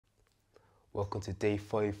Welcome to day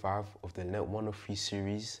 45 of the Lent 103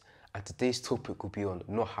 series, and today's topic will be on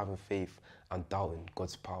not having faith and doubting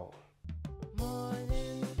God's power.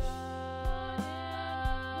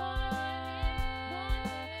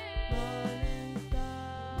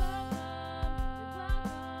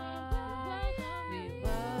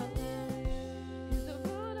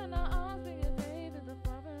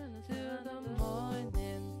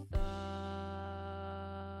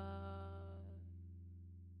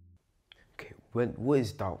 What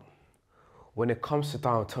is doubt? When it comes to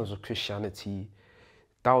doubt in terms of Christianity,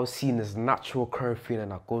 doubt is seen as a natural current feeling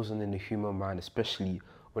that goes on in the human mind, especially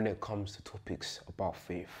when it comes to topics about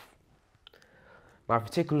faith. Now, if you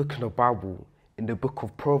take a look in the Bible, in the book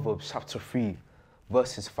of Proverbs, chapter 3,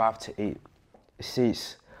 verses 5 to 8, it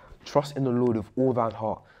says, "Trust in the Lord with all thine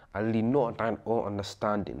heart, and lean not on thine own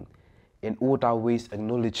understanding. In all thy ways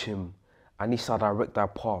acknowledge him, and he shall direct thy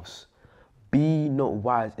paths. Be not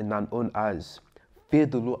wise in thine own eyes. Fear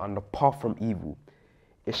the Lord and depart from evil.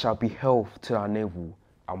 It shall be health to thy navel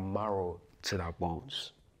and marrow to thy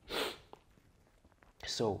bones."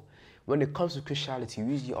 So, when it comes to Christianity,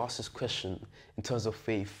 we usually ask this question in terms of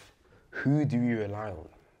faith: who do we rely on?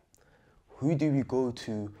 Who do we go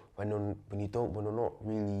to when we're not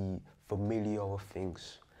really familiar with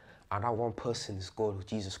things? And that one person is God,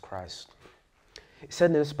 Jesus Christ. It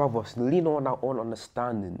said in this Bible, lean on our own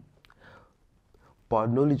understanding,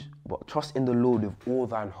 but trust in the Lord with all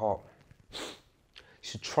thine heart. You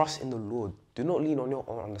should trust in the Lord. Do not lean on your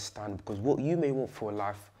own understanding, because what you may want for a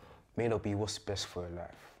life may not be what's best for your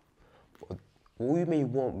life. What you may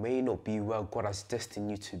want may not be where God has destined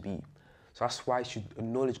you to be. So that's why you should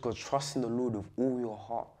acknowledge God, trust in the Lord with all your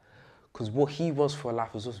heart. Because what he wants for your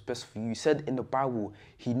life is what's best for you. He said in the Bible,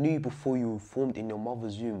 he knew you before you were formed in your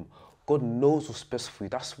mother's womb. God knows what's best for you.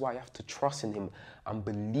 That's why you have to trust in him and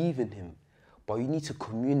believe in him. But you need to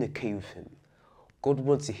communicate with him. God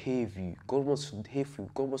wants to hear you. God wants to hear from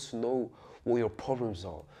you. God wants to know what your problems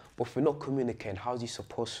are. But if we're not communicating, how are you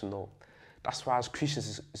supposed to know? That's why as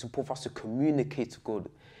Christians, it's important for us to communicate to God.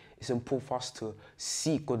 It's important for us to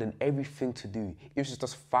seek God in everything to do. If it's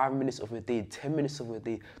just 5 minutes of a day, 10 minutes of a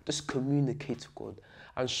day, just communicate to God.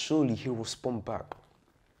 And surely he'll respond back.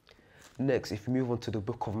 Next, if you move on to the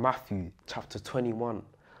book of Matthew, chapter 21,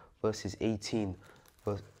 verses 18,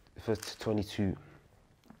 verse 22,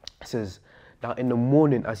 it says, "Now in the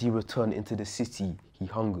morning as he returned into the city, he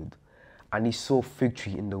hungered, and he saw a fig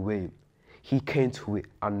tree in the way. He came to it,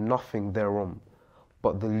 and nothing thereon,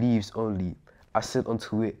 but the leaves only. I said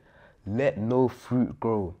unto it, Let no fruit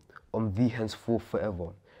grow on thee henceforth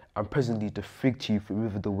forever. And presently the fig tree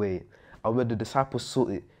withered away. And when the disciples saw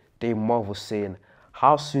it, they marveled, saying,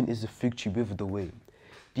 How soon is the fig tree withered away?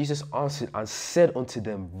 Jesus answered and said unto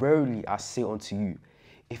them, Verily I say unto you,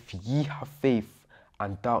 if ye have faith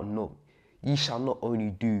and doubt not, ye shall not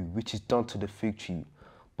only do which is done to the fig tree,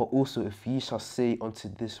 but also if ye shall say unto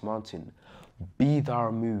this mountain, Be thou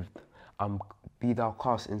removed, and be thou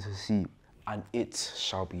cast into the sea, and it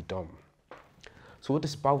shall be done." So what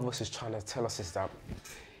this Bible verse is trying to tell us is that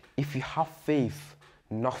if you have faith,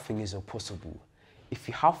 nothing is impossible. If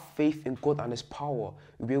you have faith in God and his power,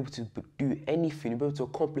 you'll be able to do anything, you'll be able to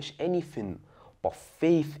accomplish anything. But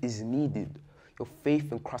faith is needed. Your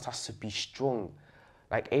faith in Christ has to be strong.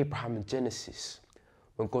 Like Abraham in Genesis.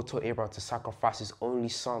 When God told Abraham to sacrifice his only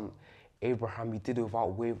son, Abraham, he did it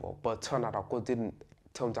without waver. But it turned out that God didn't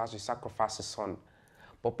tell him to actually sacrifice his son.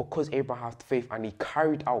 But because Abraham had faith and he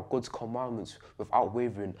carried out God's commandments without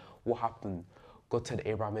wavering, what happened? God turned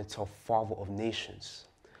Abraham into a father of nations.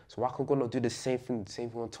 So why can God not do the same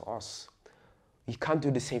thing unto us? You can do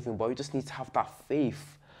the same thing, but you just need to have that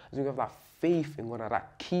faith. As you have that faith in God,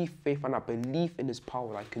 that key faith and that belief in his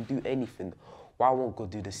power that can do anything, why won't God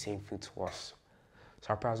do the same thing to us?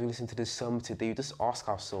 So I pray as we listen to this sermon today, we just ask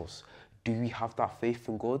ourselves, do we have that faith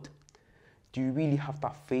in God? Do you really have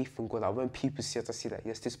that faith in God that when people see us, to see that,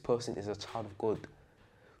 yes, this person is a child of God?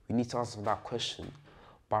 We need to answer that question.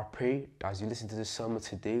 But I pray that as you listen to this sermon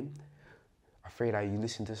today, I pray that you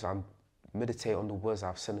listen to this and meditate on the words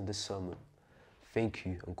I've said in this sermon. Thank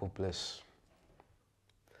you and God bless.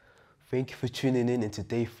 Thank you for tuning in into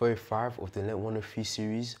day 35 of the Lent 103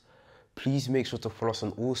 series. Please make sure to follow us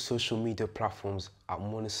on all social media platforms at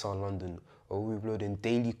Morning Star London, where we're uploading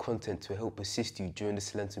daily content to help assist you during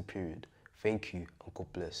this Lenten period. Thank you and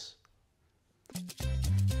God bless.